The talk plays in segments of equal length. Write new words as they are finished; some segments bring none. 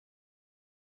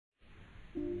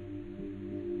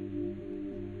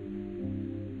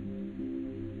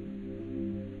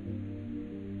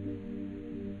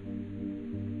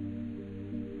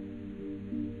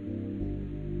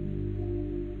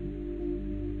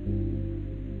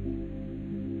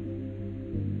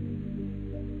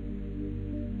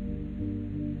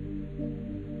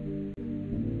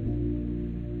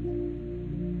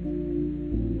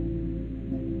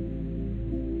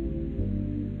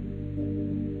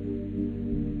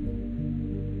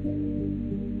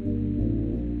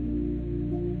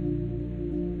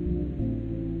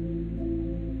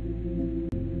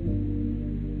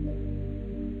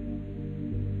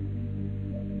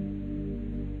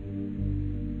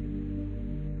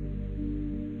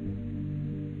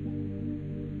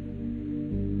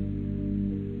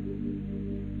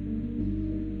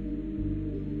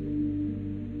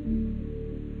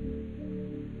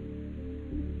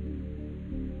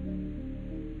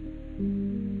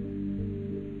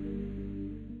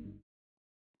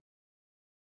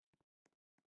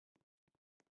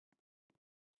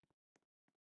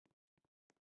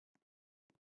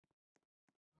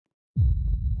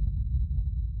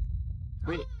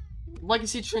Wait,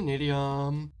 Legacy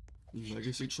Trinidium.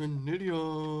 Legacy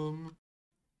Trinidium.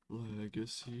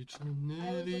 Legacy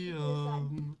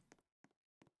Trinidium.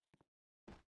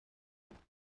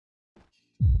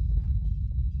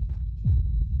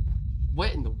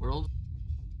 What in the world?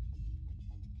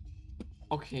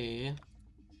 Okay.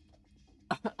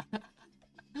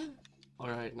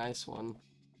 Alright, nice one.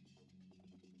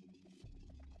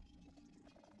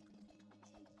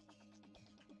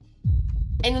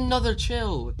 And another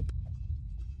chill!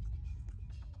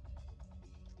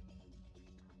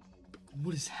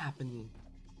 What is happening?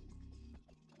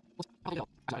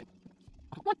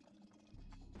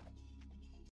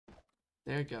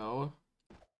 There you go.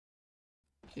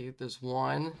 Okay, there's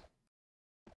one.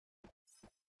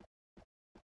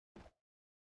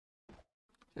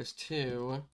 There's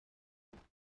two.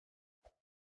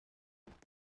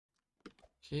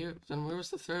 Okay, then where was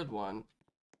the third one?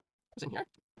 Was it in here?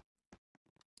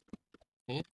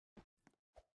 Okay.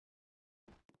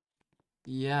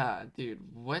 Yeah, dude,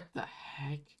 what the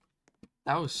heck?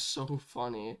 That was so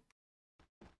funny.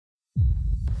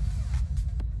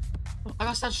 I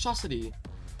got Statusosity.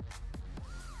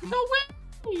 No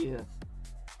way!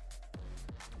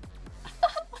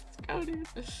 Let's go, dude.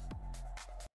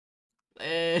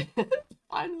 Hey,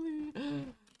 finally.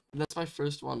 That's my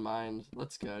first one mined.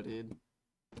 Let's go, dude.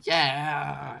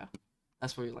 Yeah!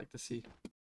 That's what we like to see.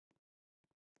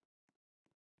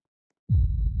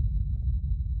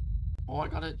 Oh, I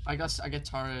got it. I get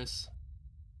Taurus.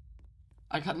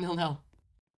 I got nil.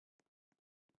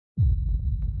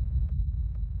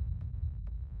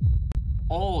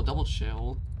 Oh, double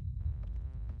chill.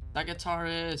 I get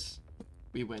Taurus.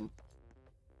 We win.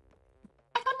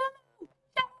 I got nil.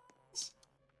 Yes!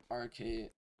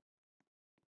 RK.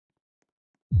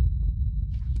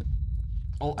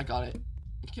 Oh, I got it.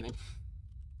 I'm kidding.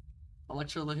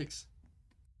 Electrolytics.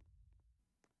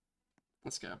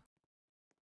 Let's go.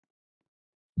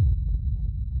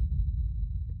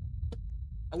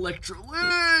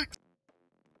 Electrolytics!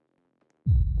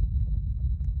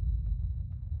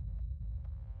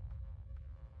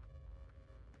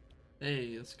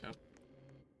 Hey, let's go.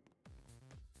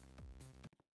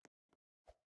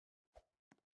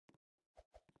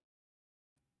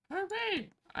 Hooray!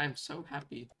 I'm so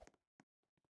happy.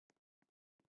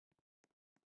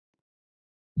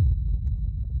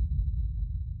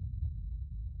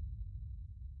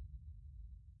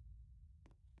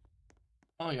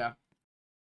 Oh yeah.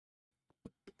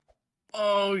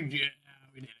 Oh yeah,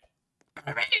 we did it.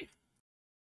 Hooray!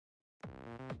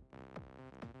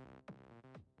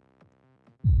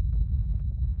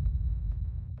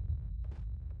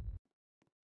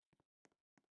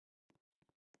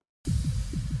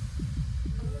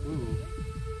 Ooh.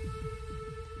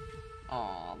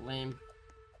 Aw, lame.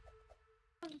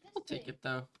 I'll take it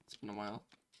though. It's been a while.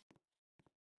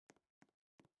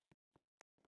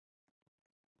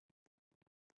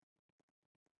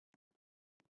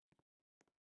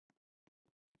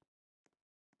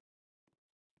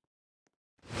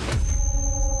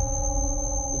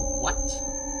 What?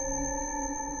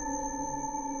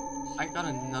 I got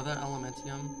another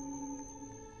Elementium.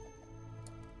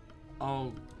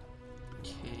 Okay.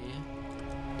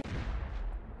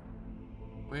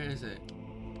 Where is it?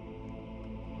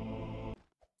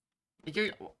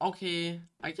 Okay,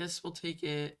 I guess we'll take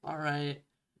it. Alright.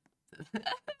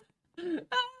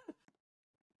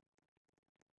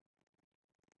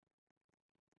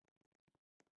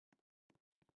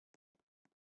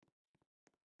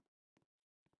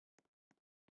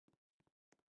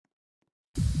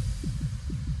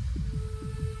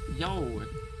 Yo,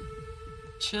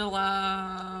 chill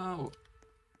out.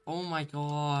 Oh my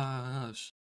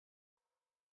gosh.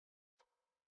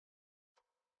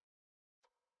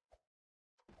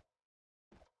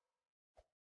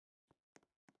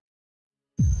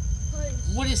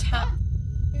 What is happening?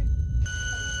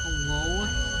 Hello?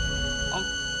 Oh.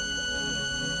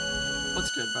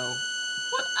 What's good, bro?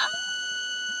 What?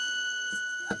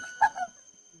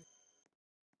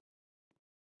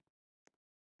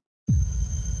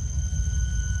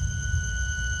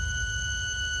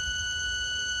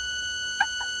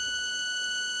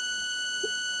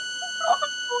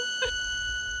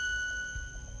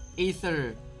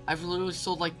 Aether, I've literally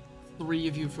sold like 3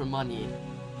 of you for money.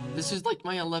 This is like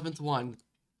my 11th one.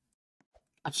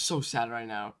 I'm so sad right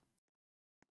now.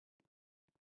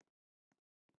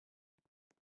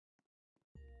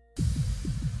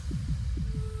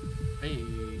 Hey.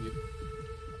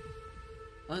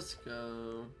 Let's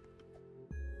go.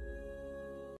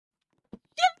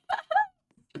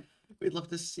 We'd love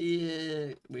to see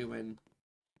it. We win.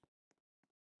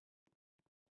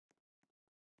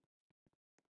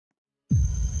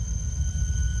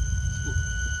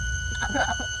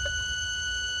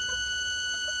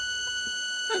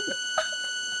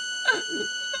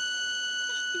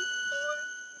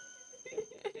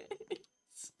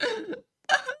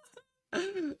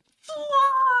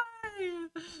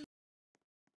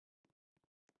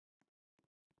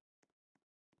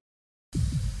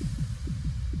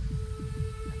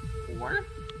 Why?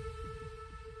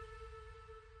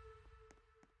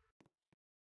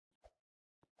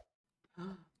 Or?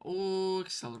 Oh,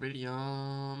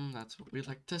 Acceleratorium. That's what we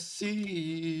like to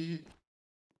see.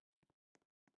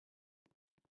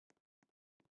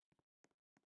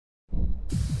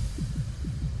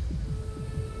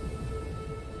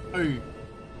 Hey.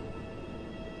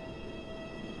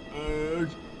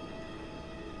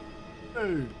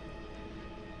 Hey.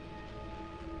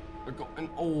 I got an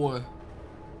ore.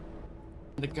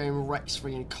 The game Rex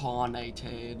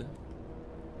Reincarnated.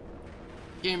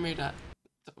 Give me that.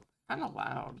 Kinda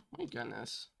loud. My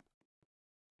goodness.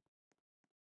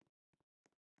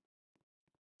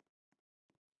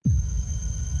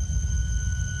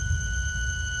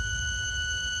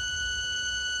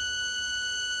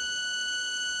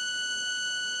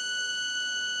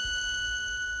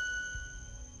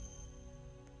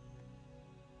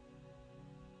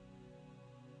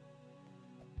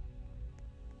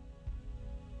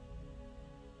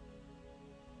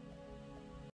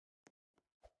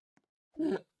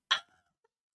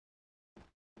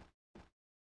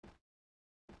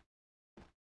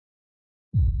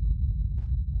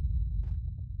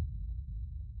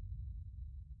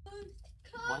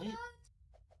 What?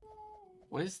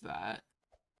 What is that?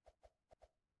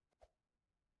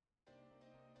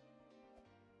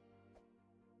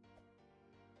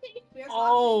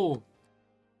 Oh!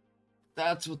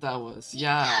 That's what that was.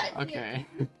 Yeah, okay.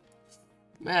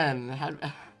 Man, had...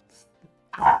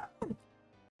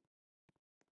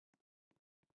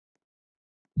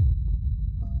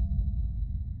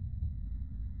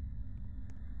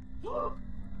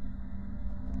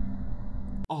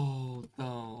 Oh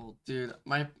no, dude,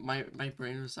 my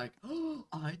brain was like, oh,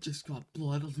 I just got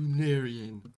blood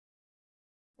Lunarian.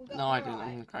 No, I didn't.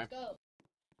 I'm gonna cry.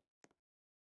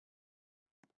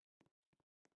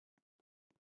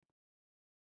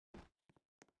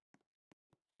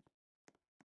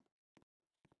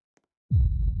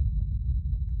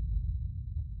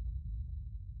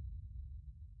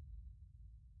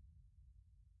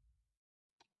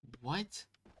 What?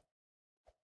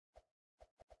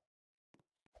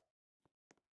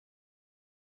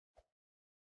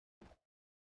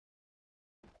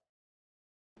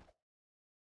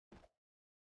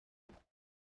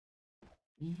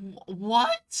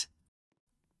 What?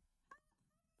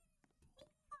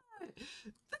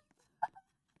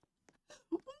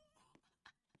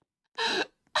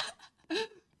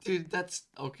 Dude, that's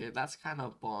okay. That's kind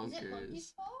of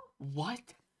bonkers. What?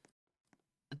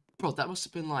 Bro, that must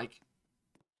have been like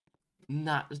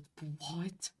not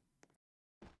what?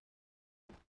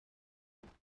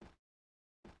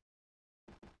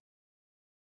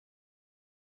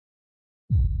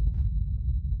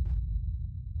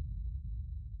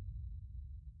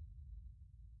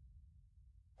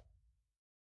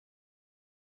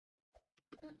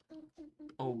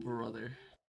 Oh, brother.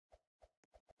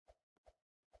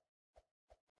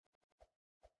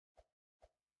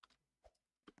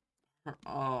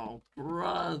 Oh,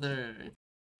 brother.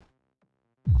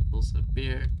 Bottles of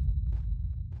beer.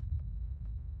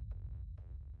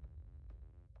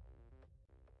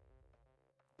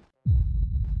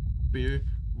 Beer.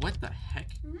 What the heck?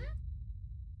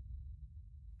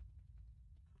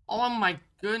 Oh my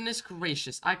goodness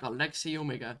gracious, I got Lexi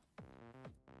Omega.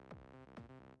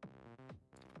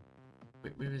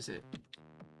 Wait, where is it?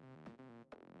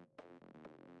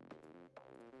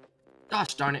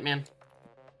 Gosh darn it, man.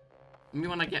 Me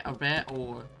wanna get a rare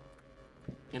ore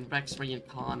in Rex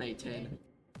Reincarnated.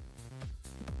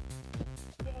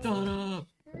 Da-da!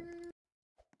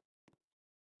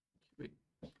 Wait,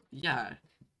 yeah.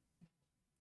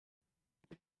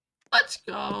 Let's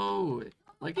go!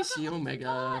 Legacy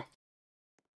Omega.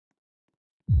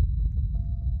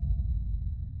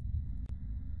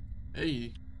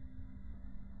 Hey.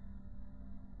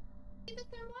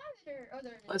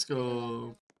 Let's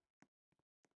go.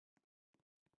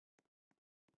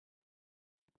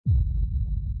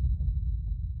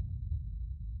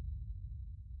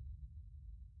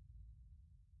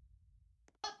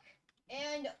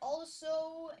 And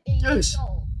also a Yes.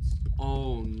 salt.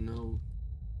 Oh no.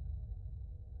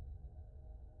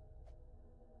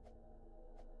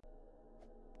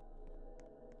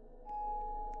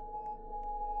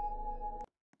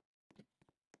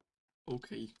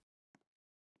 Okay.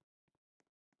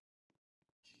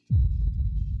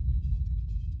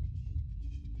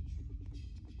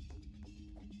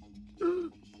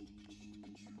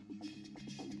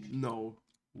 No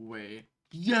way.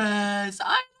 Yes! I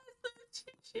like the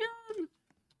Chichium!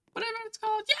 Whatever it's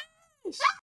called, yes!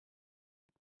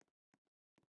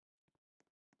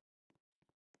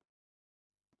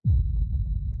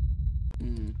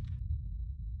 Hmm.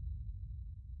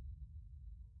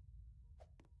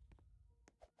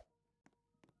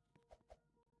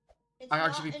 It's I not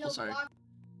actually in a sorry. box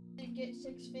to get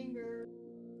 6 fingers.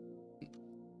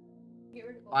 Get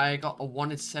rid of all. I got a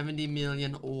 1 in 70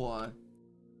 million ore.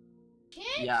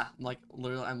 Can't? Yeah, like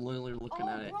literally, I'm literally looking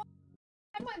at it. Bro, I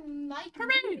have my mic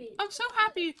Hooray! muted. I'm so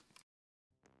happy.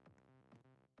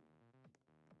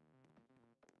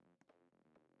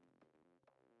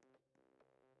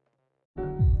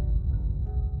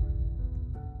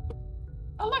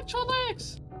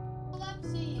 Electrolytics!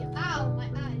 Let's see. Ow,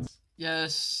 my eyes.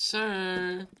 Yes,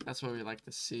 sir. That's what we like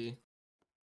to see.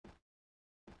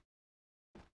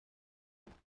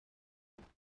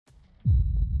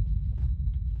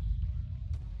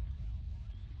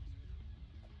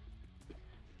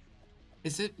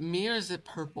 Is it me or is it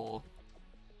purple?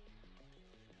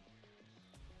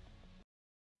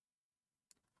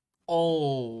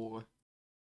 Oh.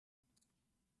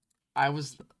 I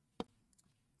wasn't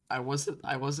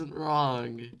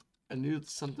wrong. I knew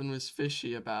something was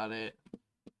fishy about it.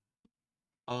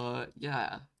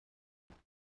 Yeah.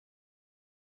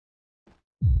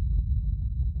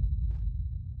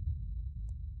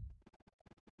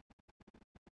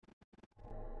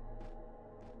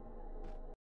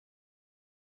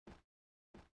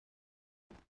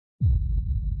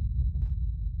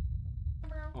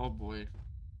 Oh boy.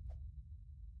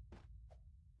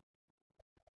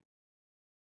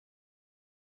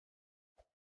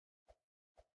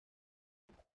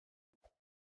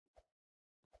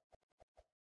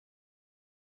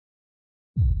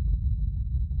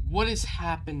 What is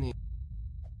happening?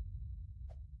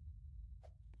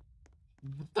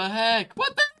 What the heck?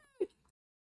 What the heck?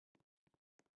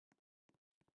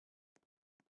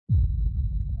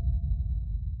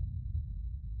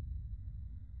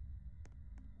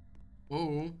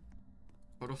 Whoa.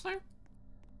 Photo flare?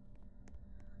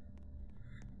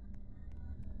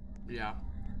 Yeah.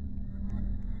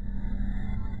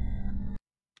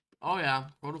 Oh yeah,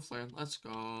 photo flare. Let's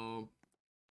go.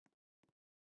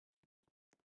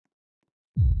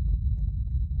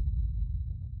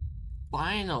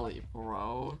 Finally,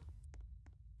 bro.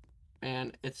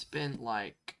 Man, it's been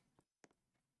like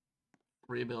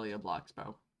 3 billion blocks,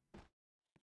 bro.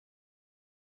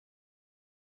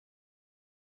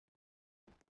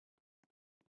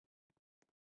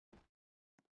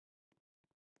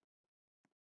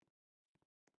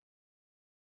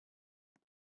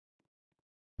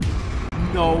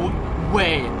 No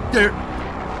way. There.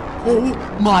 Oh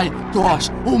my gosh.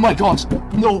 Oh my gosh.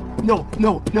 No, no,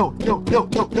 no, no, no, no,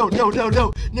 no, no, no, no,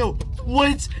 no, no.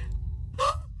 What?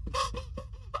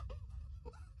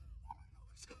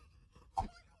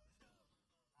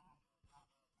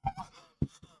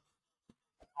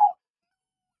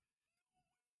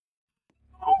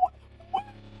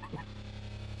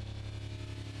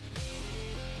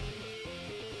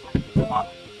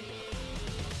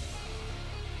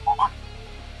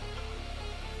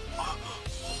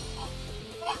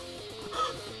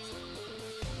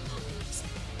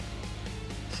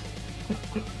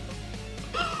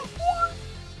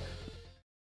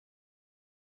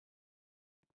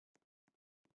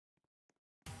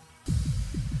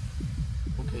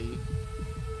 Okay.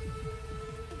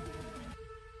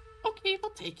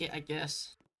 we'll take it, I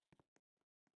guess.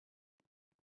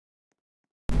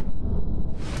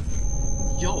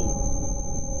 Yo.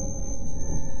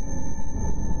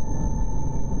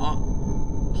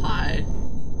 Hi.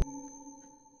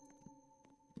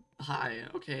 Hi,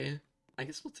 okay. I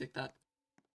guess we'll take that.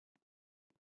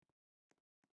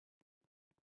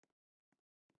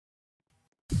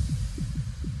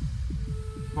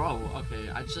 Bro, okay,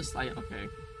 okay.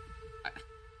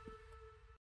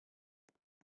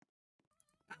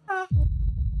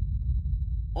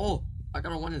 Oh, I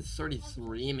got a 1 in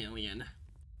 33 million.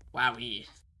 Wowie.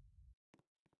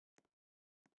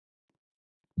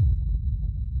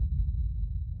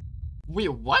 Wait,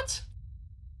 what?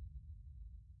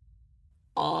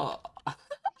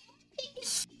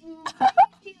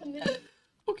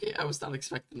 Okay, I was not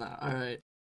expecting that. Alright.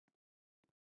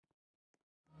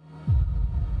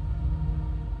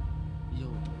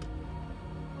 Yo.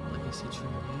 Legacy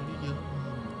Trinity.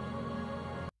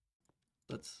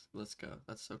 Let's go.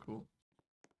 That's so cool.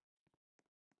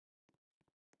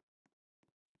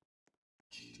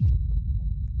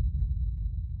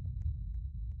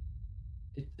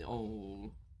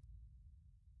 Oh.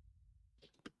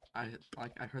 I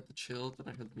heard the chill,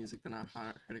 then I heard the music, then I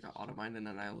heard it got auto-mined, and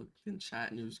then I looked in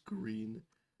chat and it was green.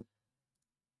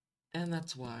 And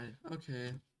that's why.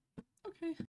 Okay.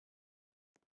 Okay.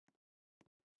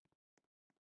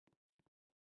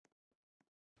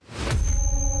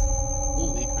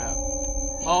 Holy crap.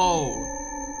 Oh.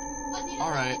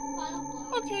 Alright.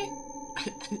 Okay.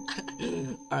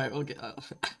 Alright, we'll get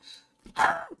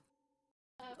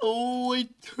Oh, I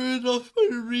turned off my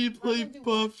replay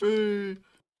buffer.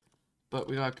 But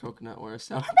we got coconut ore,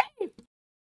 so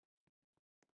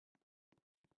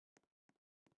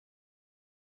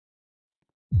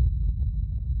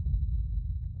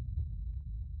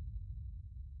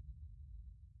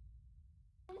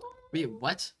wait,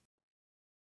 what?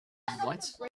 What?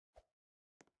 What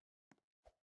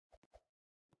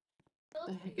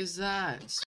the heck is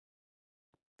that?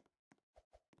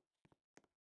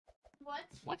 What?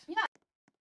 What? Yeah.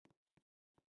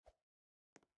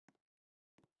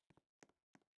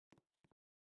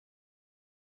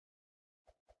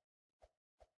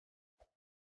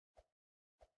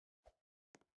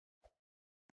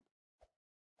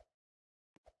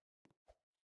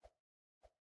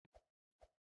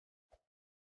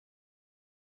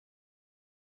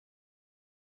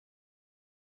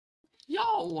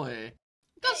 Yahweh!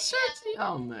 That's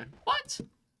certium! What?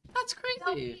 That's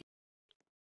crazy!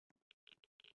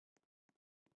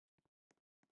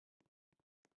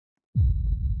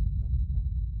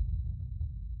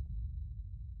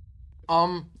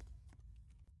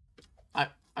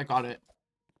 I got it.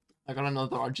 I got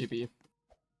another RGB.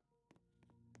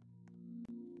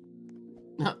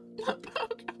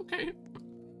 Okay.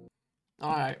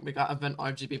 Alright, we got event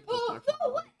RGB plus Oh,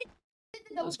 no, what?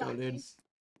 Let's go, dude.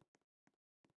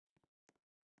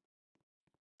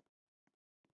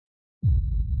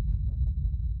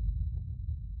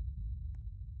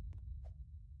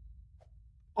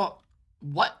 Oh,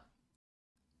 what?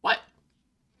 What?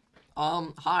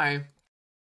 Hi.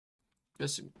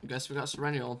 Guess we got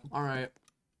Serennial. Alright.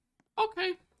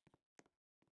 Okay.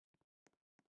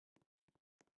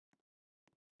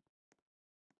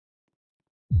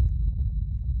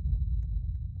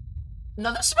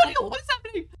 Another Serennial! What is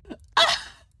happening?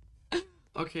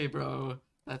 Okay, bro.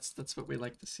 That's what we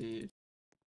like to see.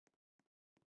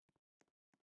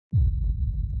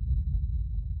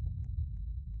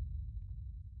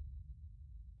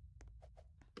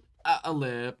 A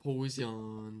lip,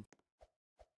 poison.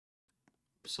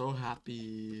 So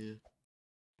happy.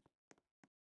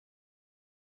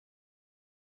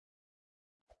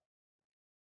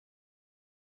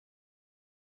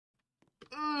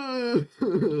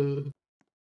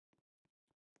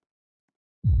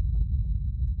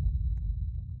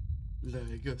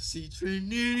 Legacy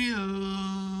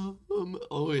Trinium.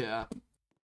 Oh yeah.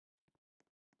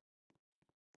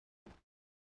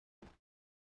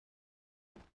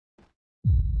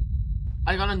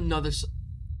 I got another.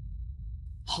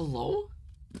 Hello?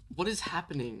 What is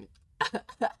happening?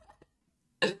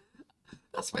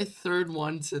 That's my third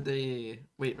one today.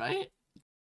 Wait, right?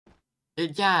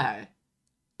 Yeah,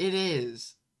 it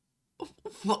is.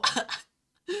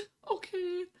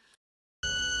 Okay.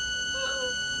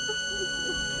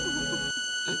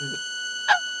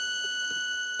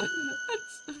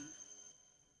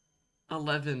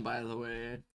 11, by the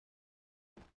way.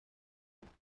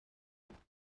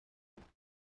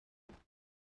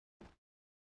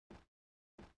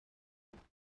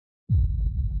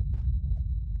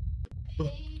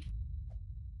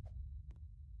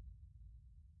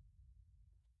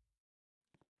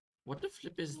 What the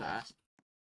flip is that?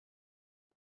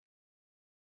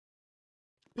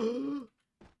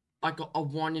 I got a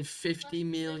 1 in 50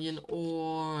 million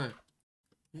ore.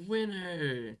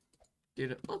 Winner.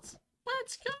 Dude, let's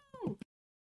go.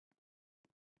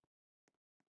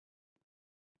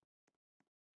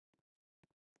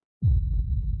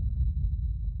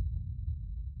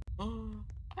 Oh,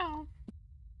 ow.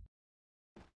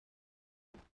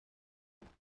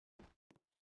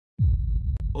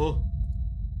 Oh.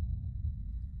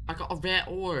 I got a rare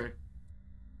ore.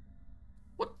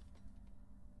 What?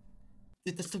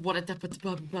 Dude, that's the one I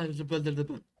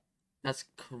That's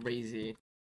crazy.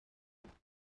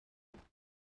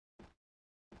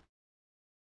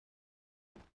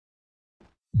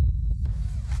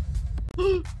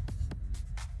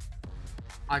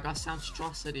 I got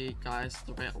Soundstrosity, guys,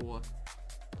 the rare ore.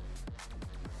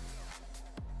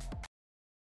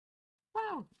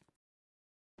 Wow.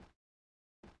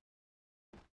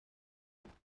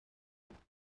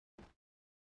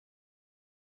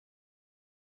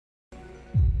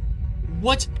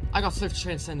 What? I got Flipped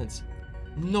Transcendence.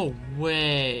 No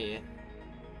way.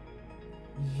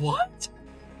 What?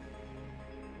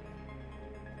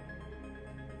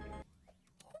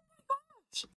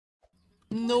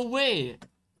 No way.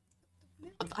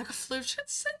 I got Flipped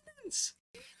Transcendence.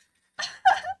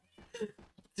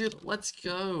 Dude, let's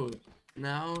go.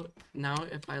 Now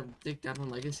if I dig down on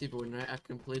Legacy Void, right, I've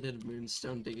completed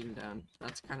Moonstone digging down.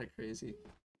 That's kind of crazy.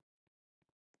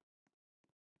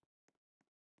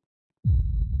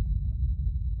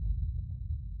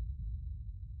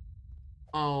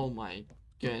 Oh my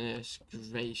goodness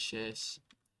gracious.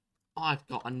 I've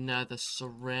got another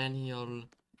Serenial.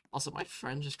 Also, my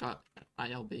friend just got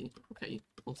ILB. Okay,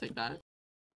 we'll take that.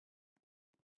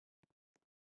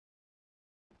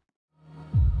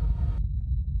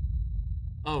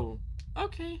 Oh,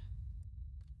 okay.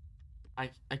 I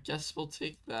guess we'll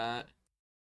take that.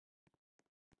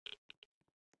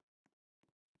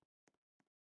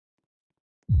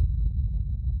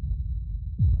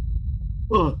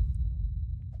 Ugh.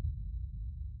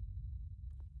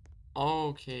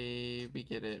 Okay, we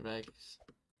get it, Rex.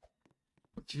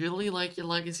 Do you really like your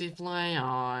Legacy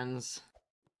Fly-Ons?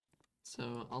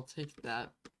 So, I'll take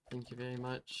that. Thank you very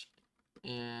much.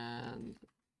 And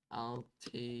I'll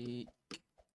take...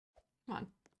 Come on.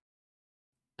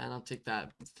 And I'll take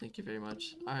that. Thank you very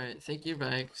much. Alright, thank you,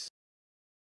 Rex.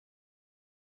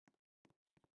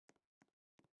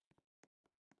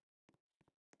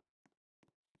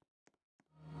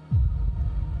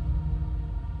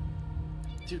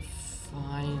 Dude,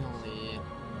 finally.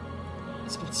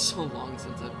 It's been so long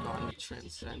since I've gotten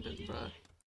Transcended, bruh.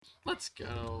 Let's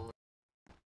go.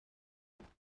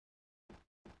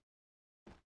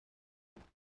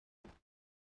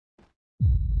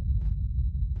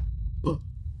 Oh,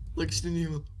 like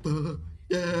Steam.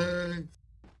 Yeah.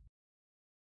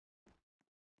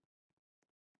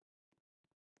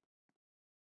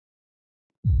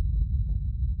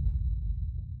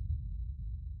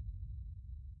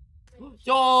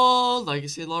 Y'all,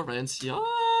 Legacy Lawrence, y'all.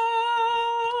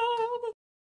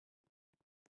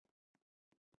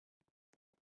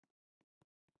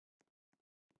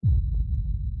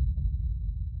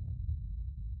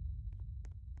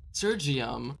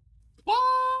 Sergium. What?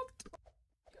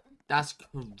 That's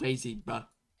crazy, bruh.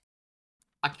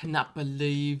 I cannot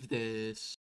believe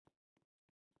this.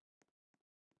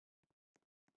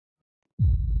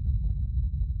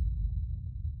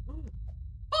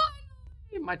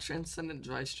 My Transcendent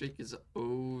Dry Streak is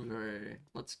over.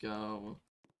 Let's go.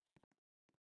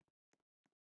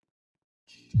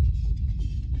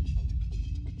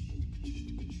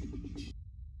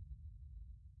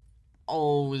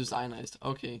 Oh, it was ionized.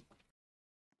 Okay.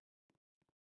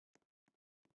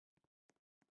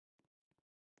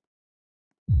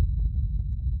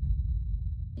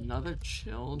 Another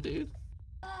chill, dude.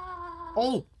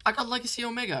 Oh, I got Legacy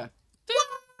Omega.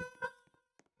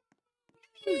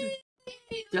 Dude.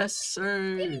 Yes,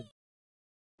 sir.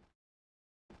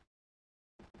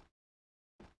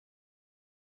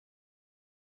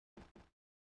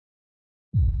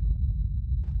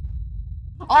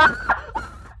 Oh!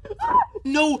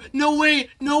 No, no way,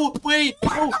 no way,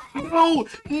 no, no,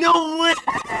 no way.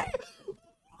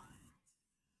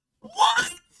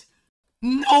 What?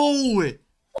 No. Holy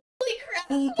crap!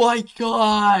 Oh my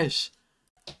gosh.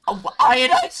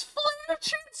 Ionized Flare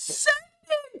Transcendence.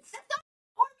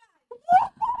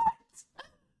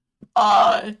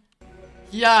 What?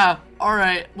 Yeah. All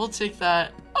right, we'll take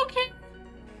that. Okay.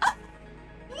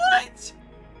 What?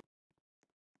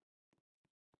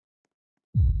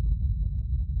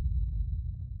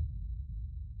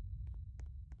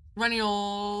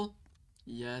 Rennial.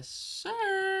 Yes,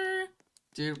 sir.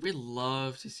 Dude, we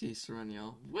love to see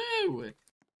Serenial. Woo!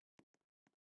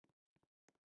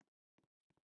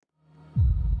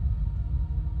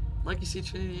 Legacy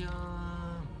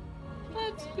Tritium!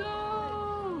 Let's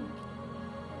go!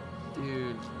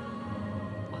 Dude,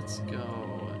 let's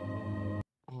go.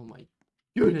 Oh my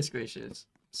goodness gracious.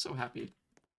 I'm so happy.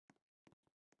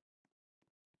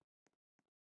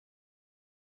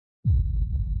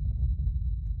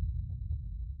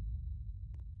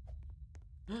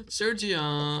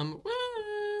 Sergium!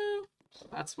 Woo!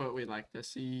 That's what we like to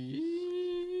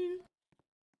see.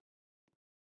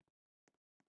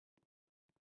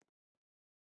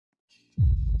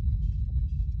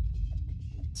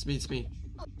 It's me, it's me.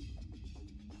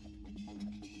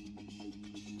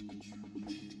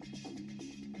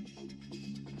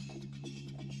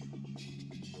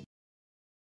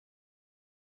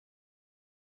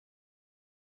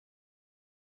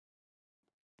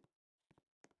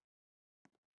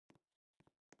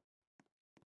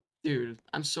 Dude,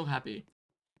 I'm so happy.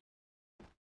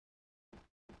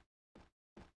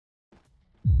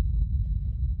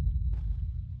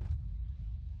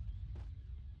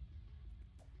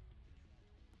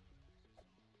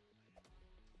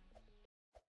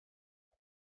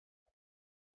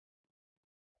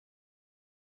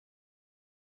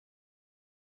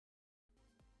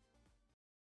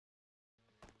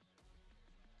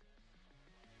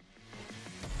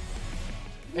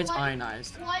 It's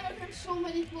ionized. Why are there so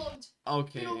many floats?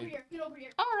 Okay. Get over here, get over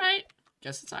here. Alright.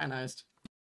 Guess it's ionized.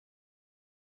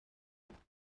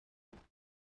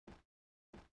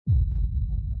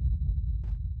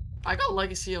 I got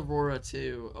Legacy Aurora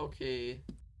too. Okay.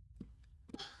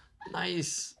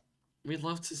 Nice. We'd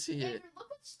love to see it. Look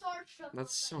at Star Shuttle.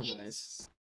 That's so nice.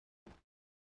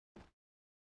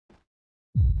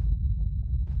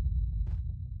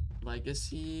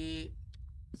 Legacy.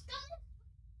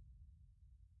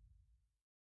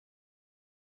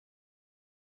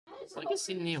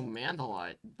 Legacy Neo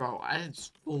Mandalite. Bro, I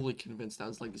was fully convinced I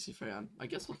was Legacy fan. I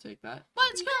guess we'll take that.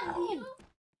 Let's go! What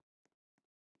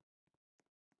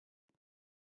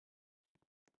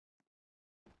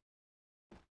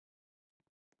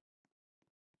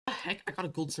the heck? I got a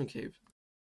Goldstone Cave.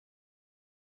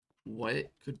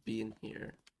 What could be in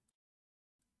here?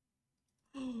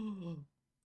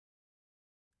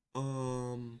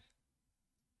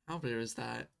 How rare is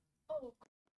that? Oh.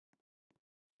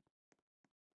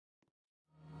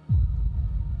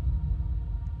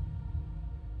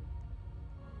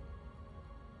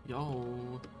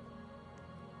 Yo.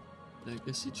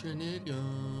 Legacy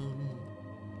Trinidium.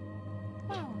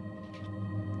 Wow.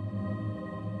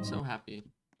 So happy.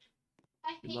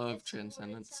 We love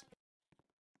Transcendence.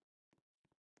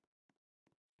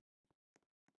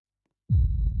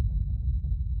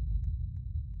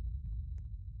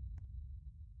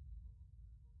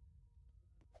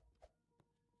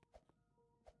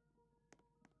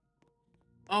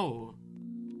 Oh.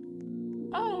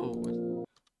 Oh.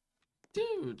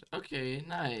 Dude. Okay,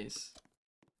 nice.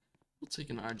 We'll take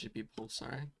an RGB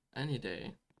Pulsar any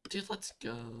day. Dude, let's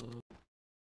go.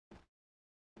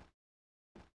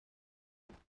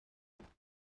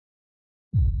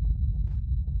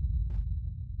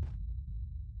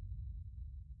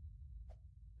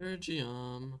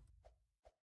 Ergium.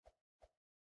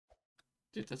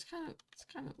 Dude, that's kind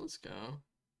of, let's go.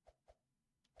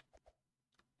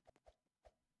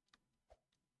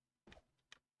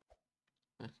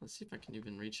 Let's see if I can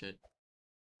even reach it.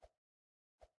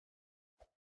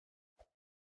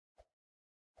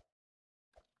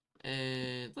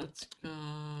 Hey, let's go,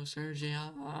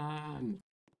 Sergium.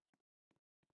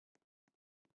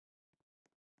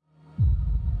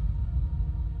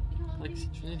 Legacy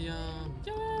Trinidium.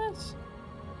 Yes!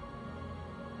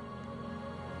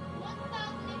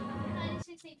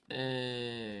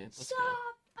 Hey, let's go.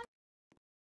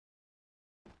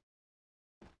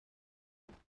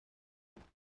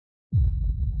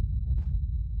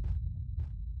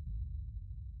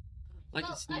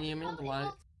 Legacy Neo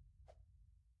Mandalite.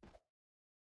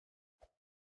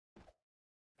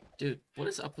 Dude, what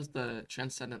is up with the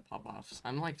Transcendent pop-offs?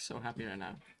 I'm like so happy right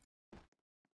now.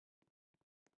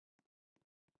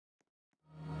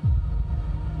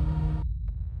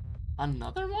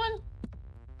 Another one?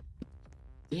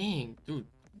 Dang, dude,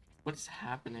 what is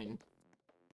happening?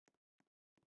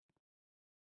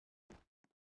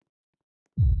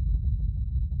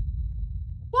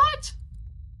 What?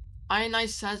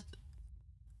 Ionized says...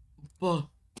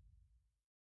 Well...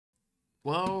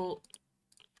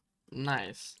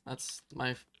 Nice. That's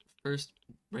my first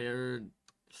rare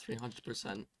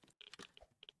 300%.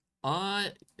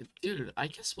 Dude, I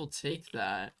guess we'll take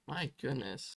that. My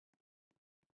goodness.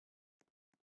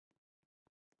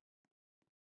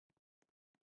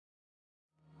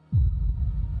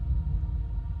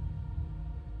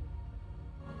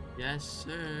 Yes,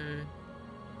 sir.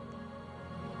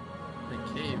 The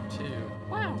cave, too.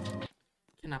 Wow.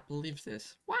 Cannot believe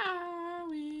this.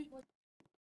 Wowie.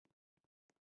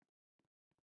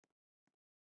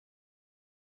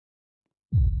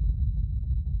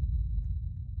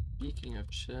 Speaking of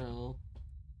chill.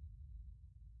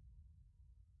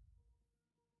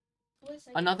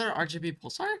 Another RGB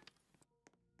pulsar?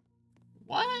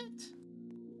 What?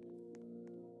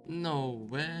 No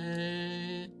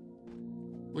way.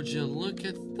 Would you look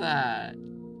at that?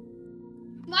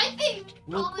 My favorite.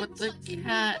 Look what the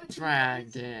cat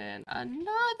dragged in.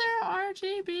 Another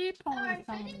RGB Alright,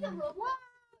 I need the pulsar. robot.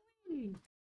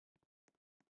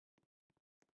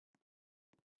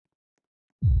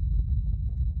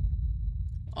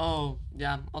 Oh,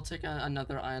 yeah, I'll take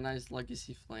another ionized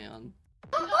legacy flayon.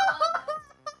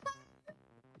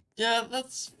 Yeah,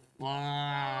 that's fine.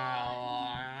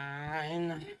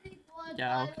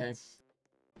 Yeah, okay.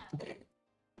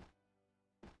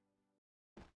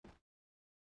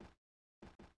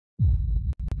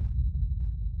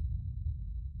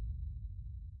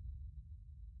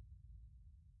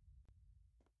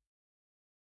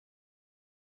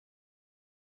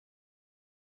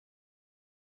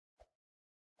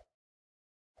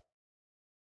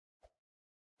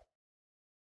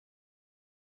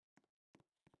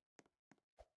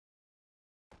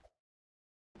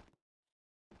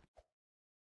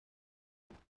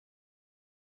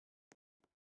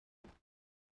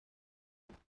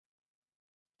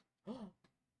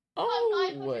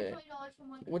 Oh,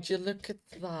 would you look at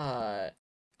that?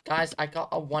 Guys, I got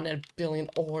a 1 in a billion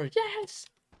ore. Yes!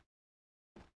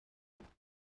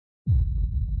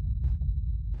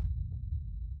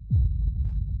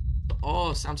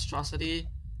 Oh, Samstrosity.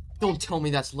 Don't tell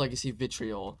me that's Legacy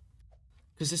Vitriol.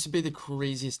 Because this would be the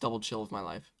craziest double chill of my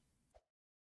life.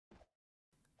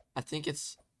 I think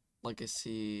it's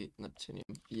Legacy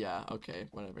Neptunium. Yeah, okay,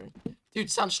 whatever. Dude,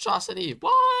 Samstrosity!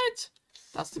 What?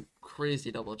 That's the crazy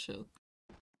double chill.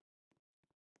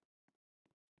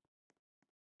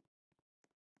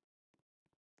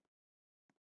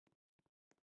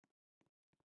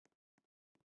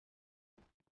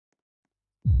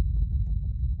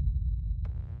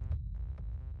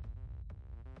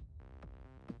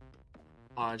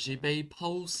 RGB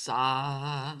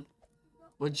pulsar.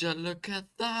 Would you look at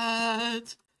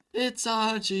that? It's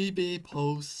RGB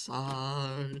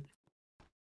pulsar.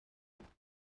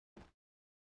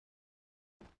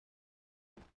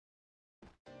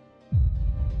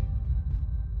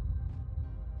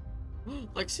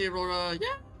 Lexi Aurora,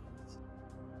 yeah.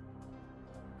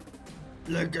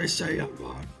 Legacy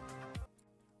Aurora.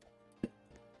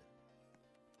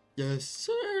 Yes,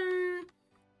 sir.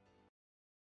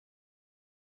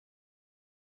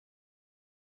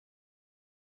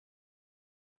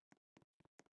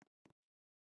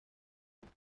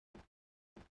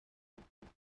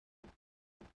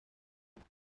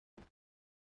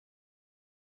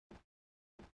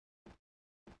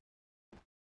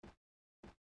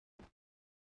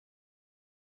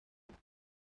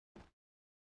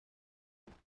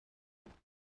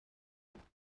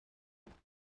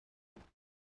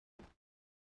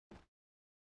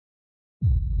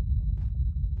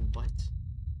 What?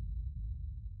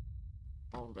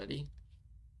 Already?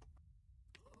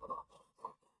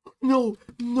 No,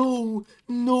 no,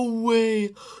 no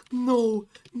way. No,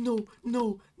 no,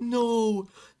 no, no,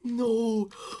 no,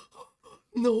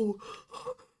 no.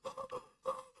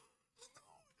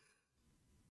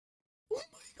 Oh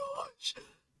my gosh.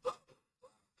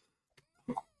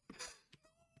 Oh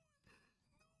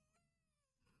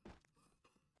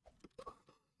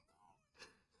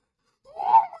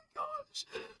my gosh.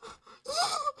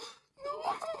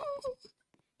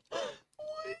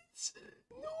 No. What?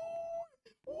 No.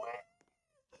 What?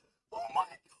 Oh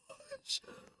my gosh.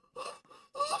 No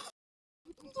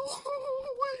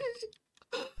way.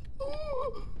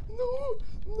 Oh, no,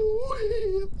 no way.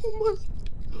 Oh my.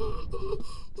 Oh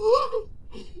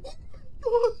my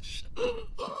gosh. Oh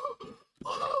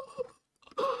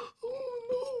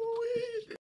no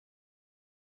way.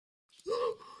 No.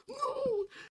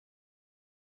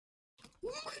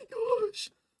 Oh my gosh.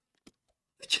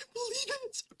 I can't believe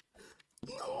it.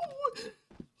 No.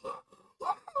 Oh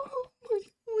my,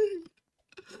 wait.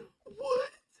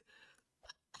 What?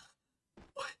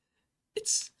 What?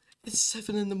 It's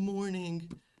 7 in the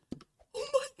morning. Oh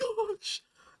my gosh.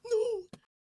 No.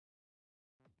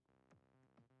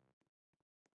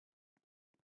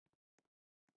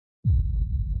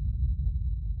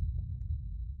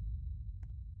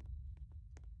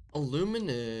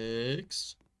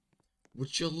 Illuminix.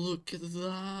 Would you look at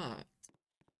that?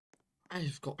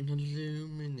 I've got an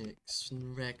Illuminix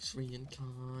and Rex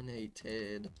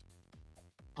Reincarnated.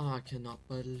 I cannot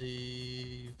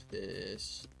believe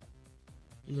this.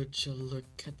 Would you look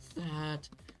at that?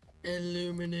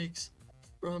 Illuminix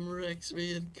from Rex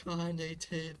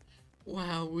Reincarnated.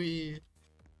 Wowee.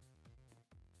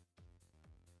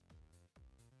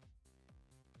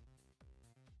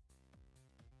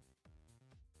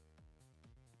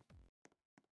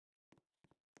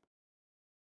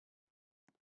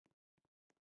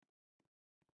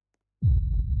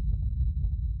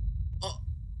 Oh,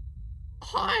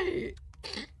 hi.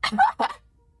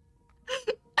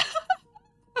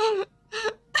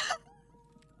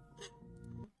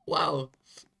 Wow.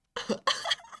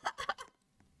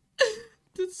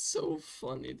 That's so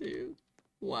funny, dude.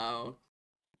 Wow.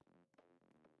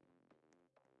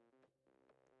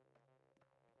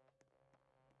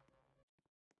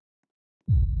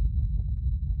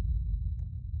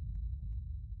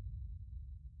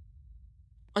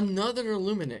 Another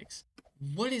Illuminix.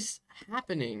 What is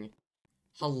happening?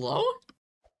 Hello?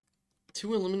 Two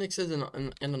Illuminixes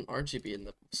and an RGB in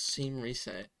the same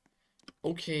reset.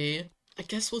 Okay, I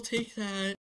guess we'll take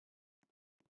that.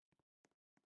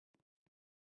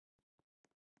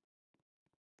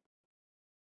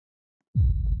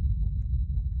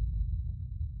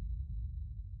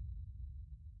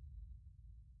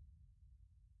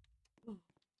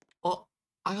 Oh,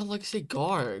 I got like say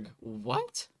Garg.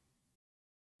 What?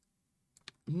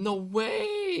 No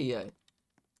way!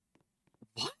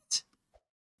 What?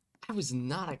 I was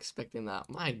not expecting that.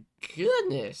 My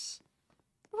goodness!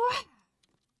 What?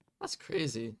 That's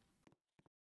crazy.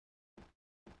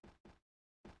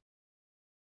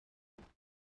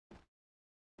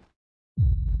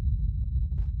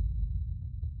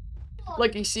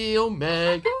 Like you see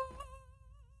Omega.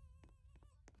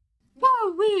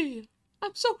 Wowee!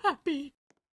 I'm so happy.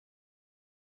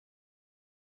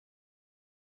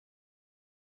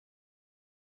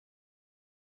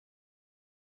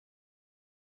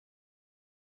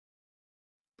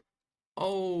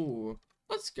 Oh,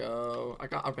 let's go. I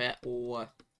got a battle.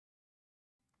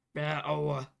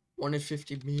 Battle.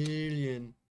 150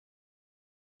 million.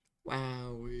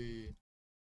 Wowee.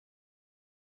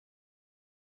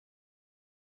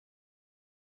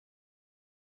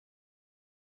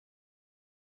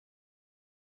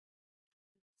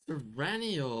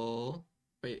 Serenial.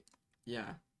 Wait,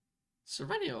 yeah.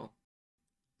 Serenial.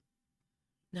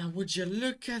 Now, would you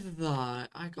look at that?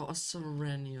 I got a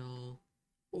Serenial.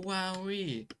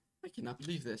 Wowee. I cannot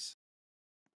believe this.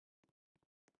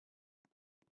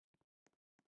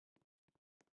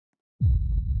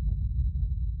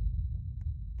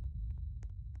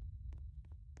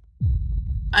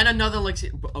 And another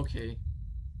Lexi. Okay.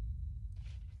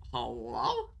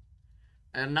 Hello?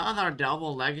 Another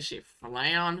double legacy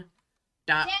flan?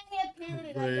 That's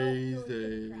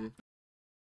crazy.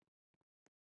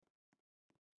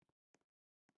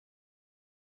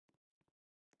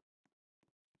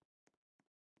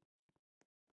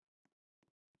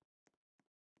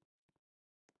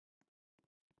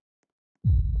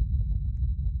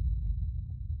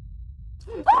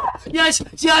 Yes!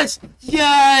 Yes!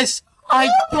 Yes! I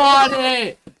got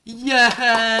it!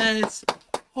 Yes!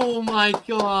 Oh my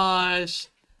gosh!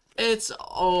 It's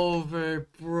over,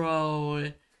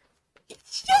 bro.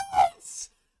 Yes!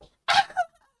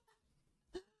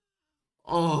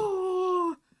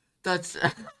 Oh, that's...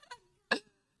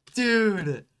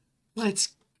 Dude, let's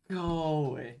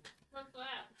go.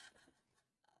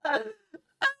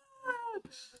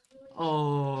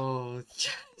 Oh,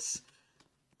 yes!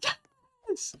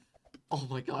 Yes! Oh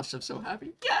my gosh, I'm so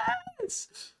happy.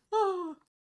 Yes! Oh.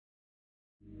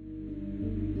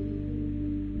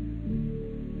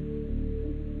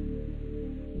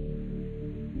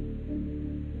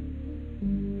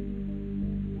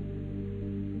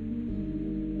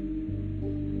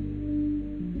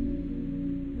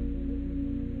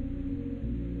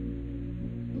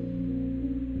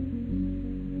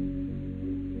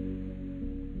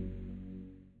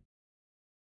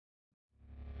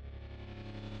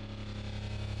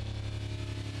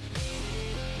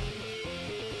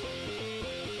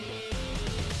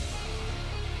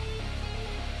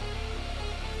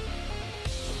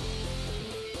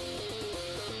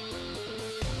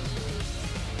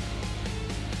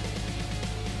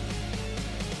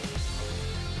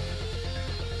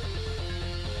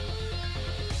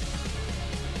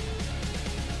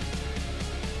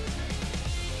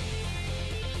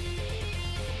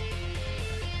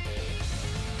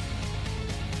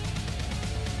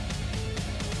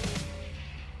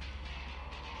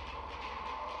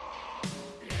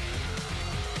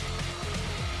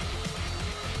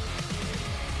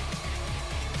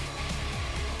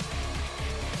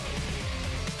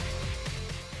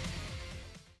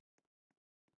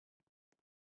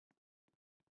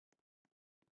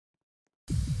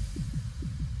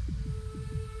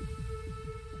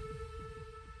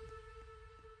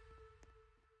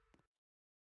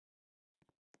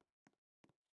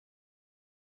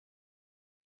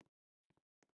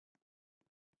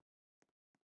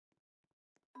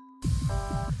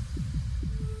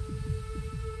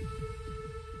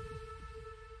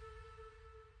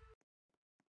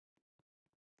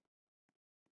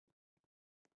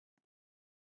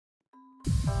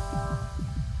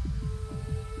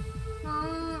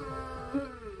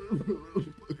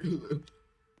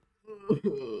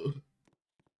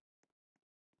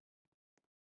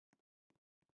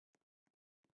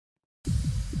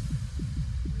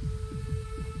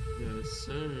 Yes,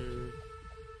 sir.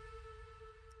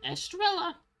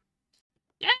 Estrella.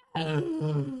 Yes. Yeah.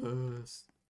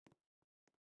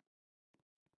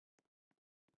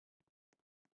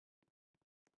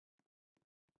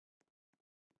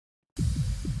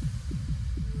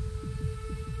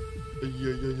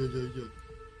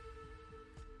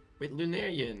 Wait,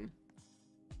 Lunarian.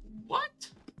 What?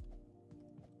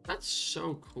 That's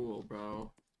so cool,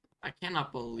 bro. I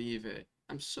cannot believe it.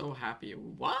 I'm so happy.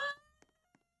 What?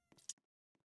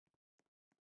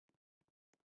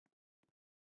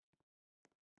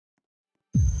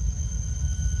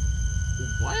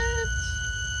 What?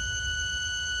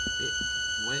 Wait,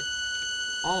 what?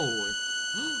 Oh.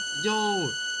 Yo!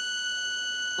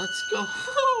 Let's go!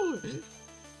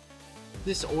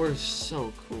 This ore is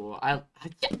so cool. Yeah.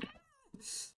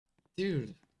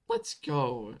 Dude, let's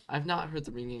go. I've not heard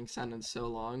the ringing sound in so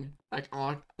long. Like,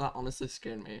 oh, that honestly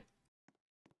scared me.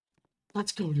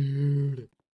 Let's go, dude.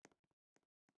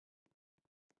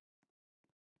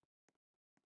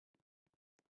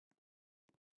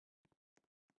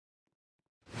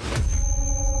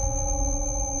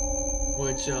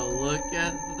 Would you look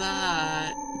at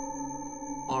that?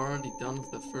 Already done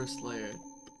with the first layer.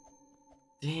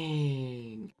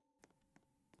 Dang.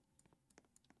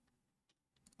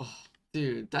 Oh,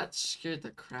 dude, that scared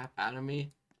the crap out of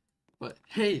me. But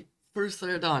hey, first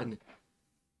layer done.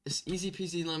 It's easy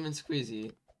peasy lemon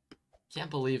squeezy. Can't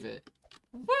believe it.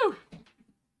 Woo!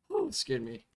 Oh, scared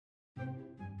me.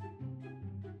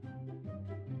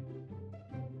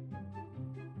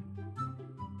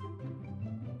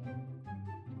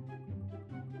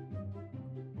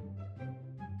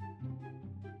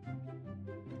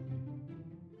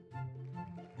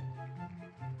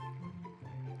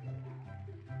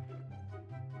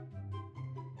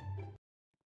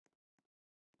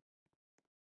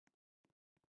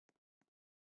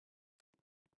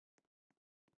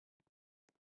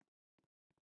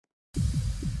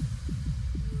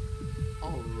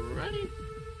 Already?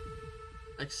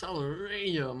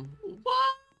 Accelerium?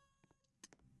 What?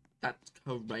 That's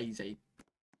crazy.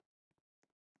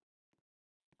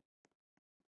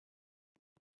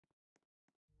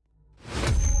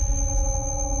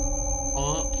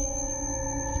 Oh,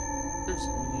 there's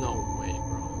no way,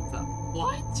 bro. That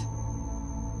what?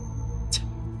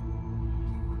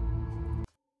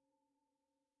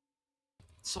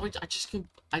 So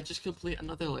I just complete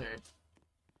another layer.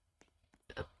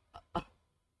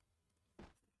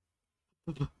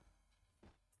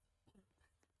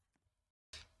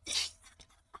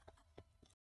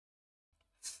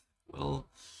 Well,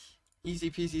 easy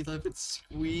peasy lemon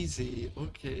squeezy.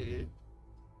 Okay,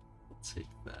 I'll take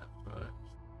that, bro.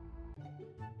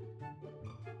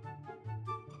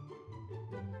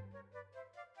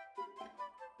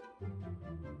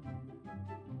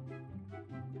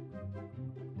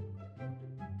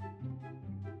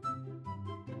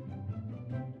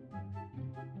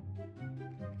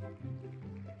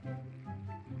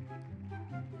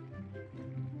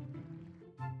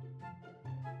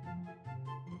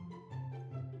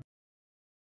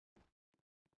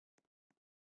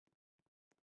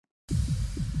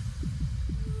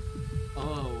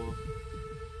 Oh,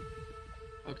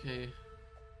 okay.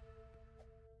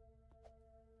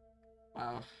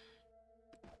 Wow.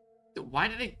 Why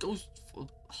did it go?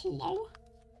 Hello?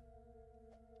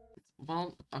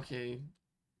 Well, okay.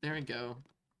 There we go.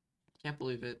 Can't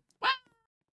believe it. What?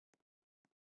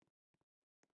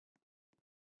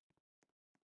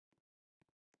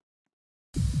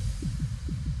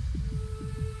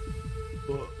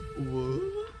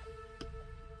 What?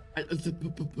 I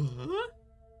cannot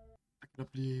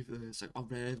believe this. Like, a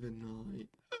Ravenite.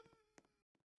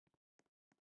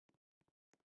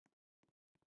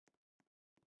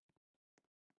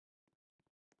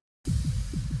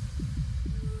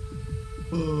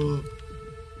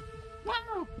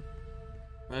 Wow!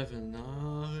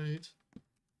 Ravenite.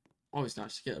 Always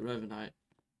nice to get a Ravenite.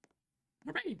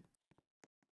 Hooray!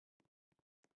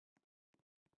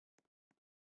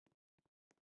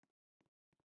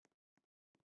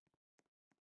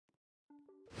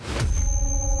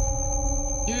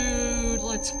 Dude,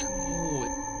 let's go!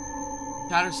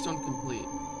 Shatterstone complete.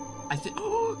 I think.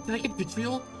 Oh, did I get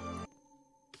Vitriol?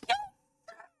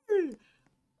 Dude!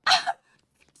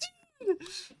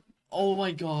 Oh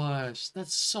my gosh,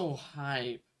 that's so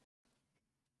hype.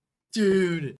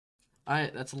 Dude!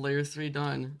 Alright, that's layer 3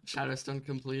 done. Shadowstone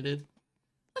completed.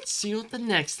 Let's see what the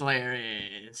next layer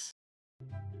is.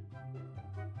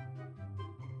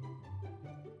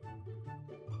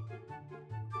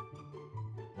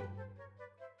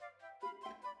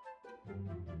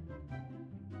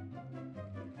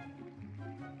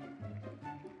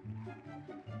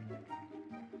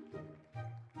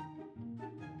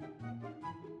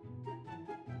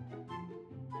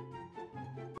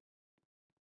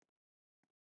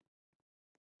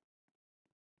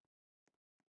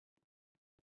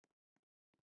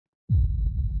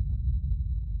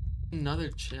 Another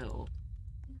chill.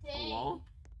 A Dang. wall?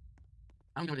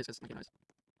 I don't know what it is. It's making noise.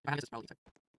 If I had this, it's probably inside.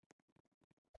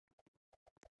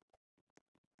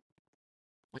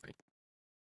 Wait.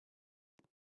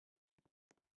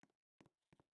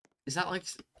 Is that like...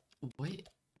 Wait.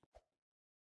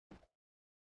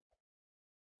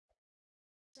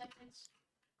 Seconds.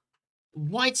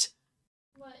 What?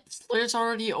 What? Slayer's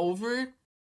already over?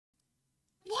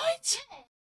 What? Yeah.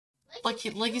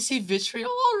 Like Legacy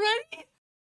Vitriol already?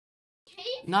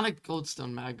 Cave? Not a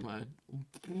Goldstone Magma.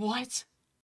 What?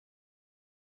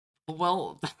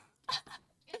 Well,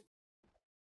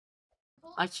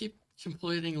 I keep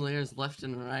completing layers left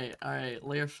and right. Alright,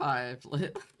 layer 5.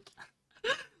 Let's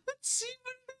see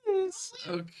what it is.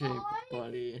 Okay,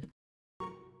 buddy.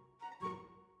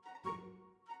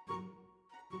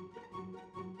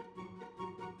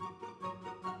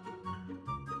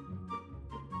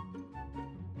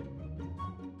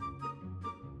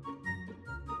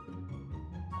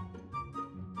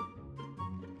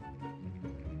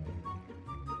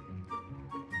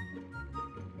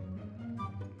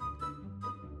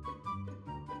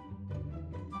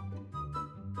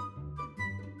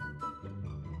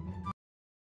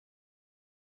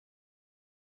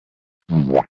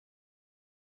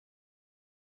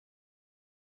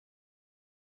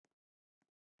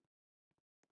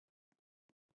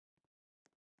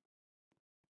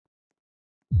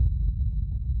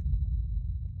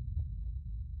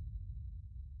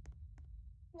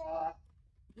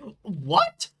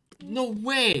 What? No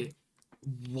way.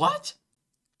 What?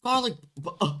 Garlic.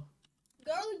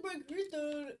 Garlic bread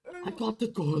pizza. I got the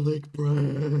garlic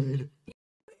bread.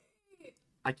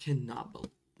 I cannot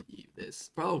believe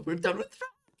this. Bro, we're done with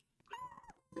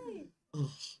Ugh.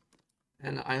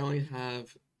 And I only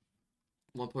have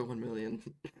 1.1 million.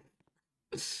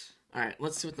 Alright,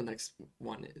 let's see what the next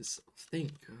one is.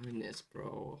 Thank goodness,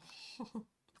 bro. Oh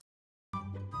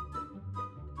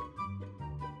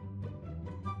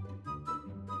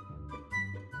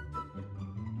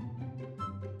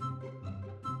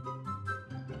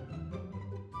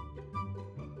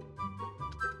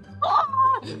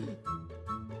my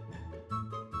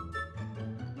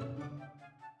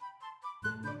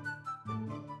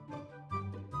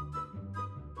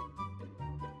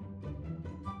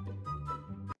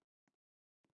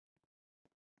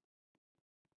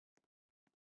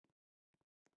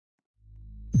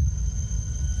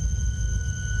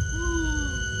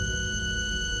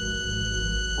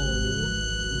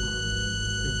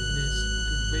goodness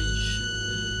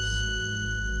gracious.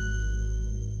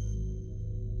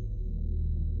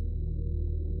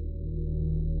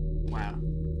 Wow.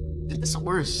 This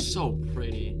ore is so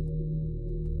pretty.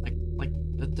 Like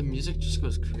the music just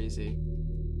goes crazy.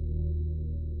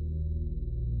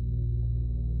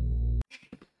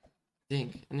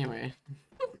 Think. Anyway.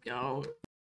 Go.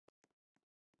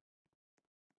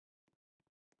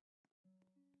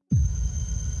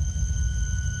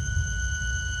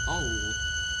 Oh.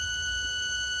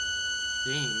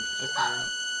 Dang. Okay.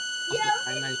 Yeah.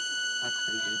 I nice. That's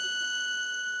crazy.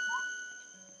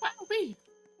 Wowee.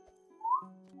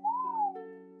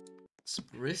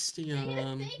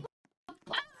 Spristium.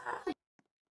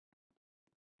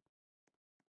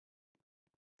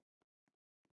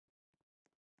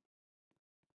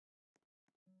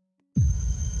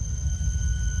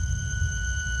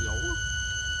 Yo.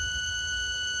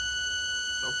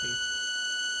 Okay.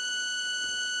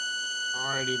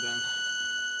 Alrighty then.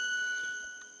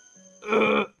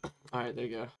 Alright, there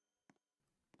you go.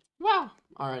 Wow.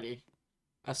 Alrighty.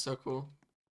 That's so cool.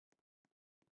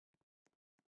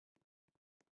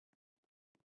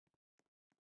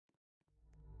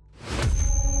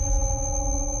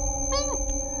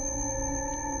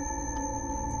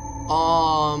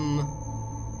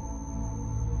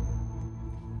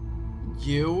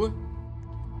 You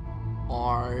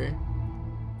are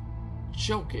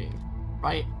joking,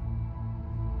 right?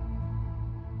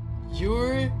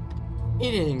 You're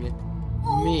kidding me.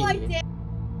 my god.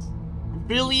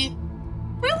 Really?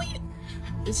 Really?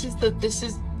 This is the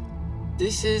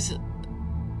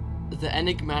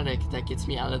enigmatic that gets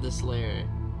me out of this layer.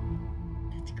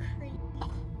 That's crazy. What?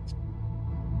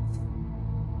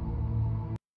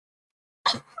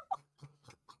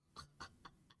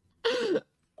 Really?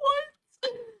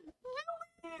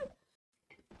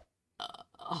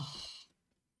 Oh,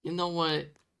 you know what?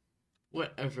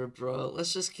 Whatever, bro.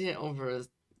 Let's just get over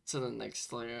to the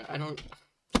next layer. I don't.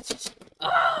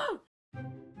 Ah!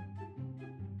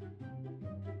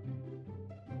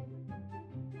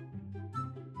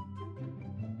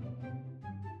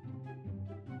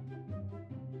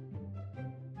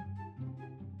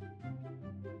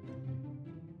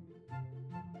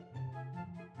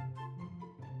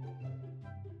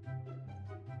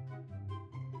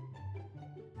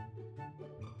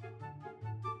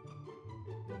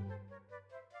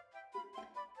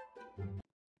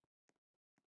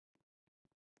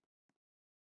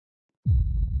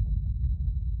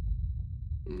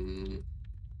 Mm.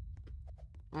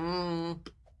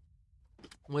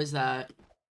 What is that?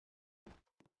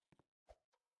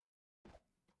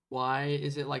 Why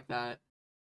is it like that?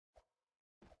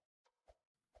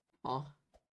 Huh?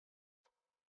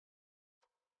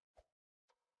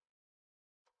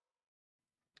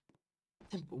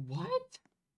 What?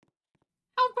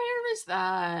 How rare is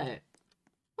that?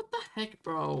 What the heck,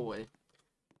 bro?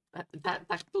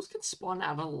 Those can spawn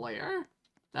out of a lair?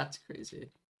 That's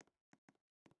crazy.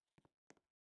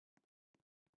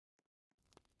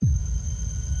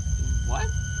 What?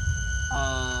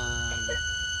 Oh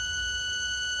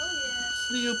yeah.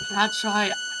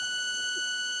 Cleopatra.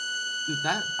 Dude,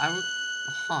 that I would.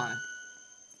 Huh.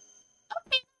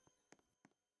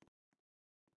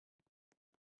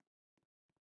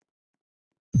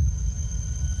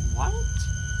 What?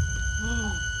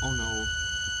 Oh no.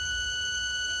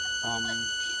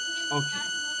 Okay.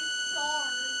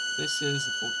 This is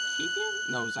Volcanium?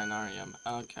 No, Zinarium.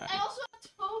 Okay. I also have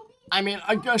Toby. I mean,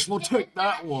 I guess we'll take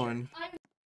that one.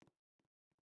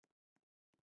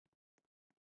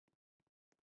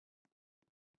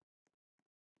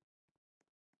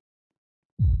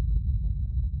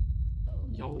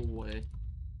 Yo, way.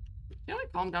 Can I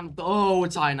calm down? Oh,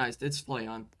 it's ionized. It's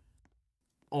Flayon.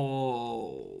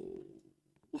 Oh.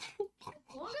 As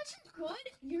long as you're good,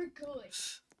 you're good.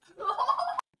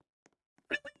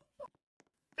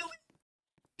 Really?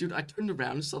 Dude, I turned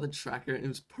around and saw the tracker and it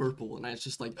was purple and I was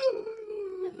just like,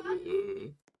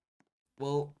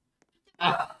 well,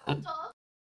 I'm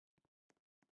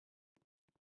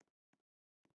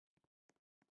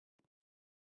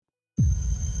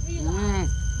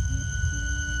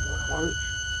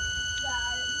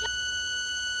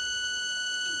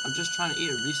just trying to eat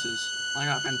a Reese's. I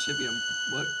got Fantibium.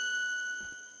 What?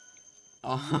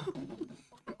 Oh,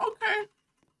 okay.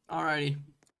 Alrighty.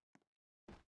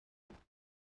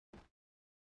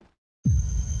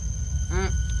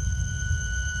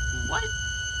 What?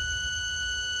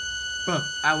 Bruh,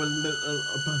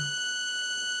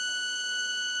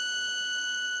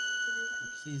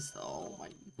 please, oh my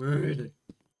word.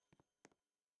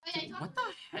 Dude, what the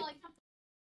heck?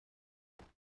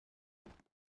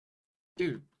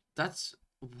 Dude, that's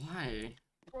why.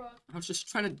 I was just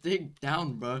trying to dig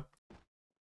down, bruh.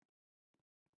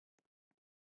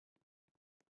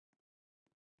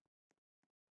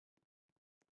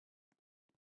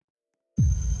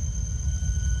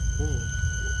 Whoa.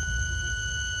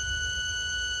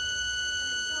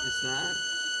 Is that?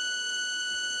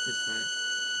 Is that?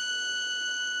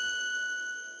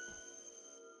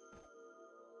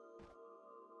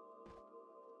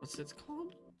 What's it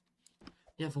called?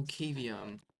 Yeah,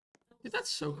 Volcavium. Dude,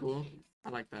 that's so cool. I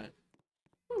like that.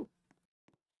 Woo.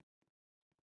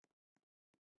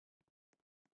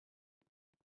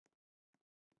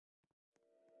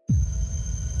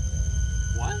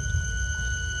 What?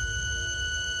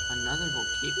 Another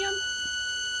Volcavium?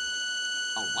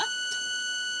 A what?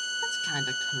 That's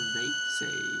kinda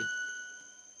crazy.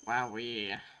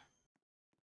 Wowee.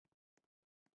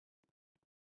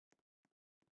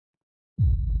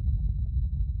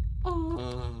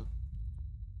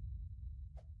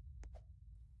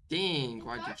 Dang,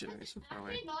 why'd you generate so far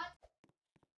away?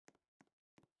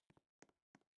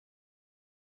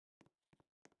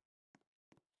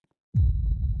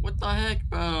 What the heck,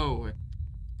 bro?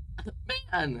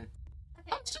 Man!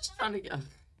 I was just trying to get.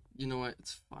 You know what?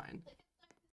 It's fine.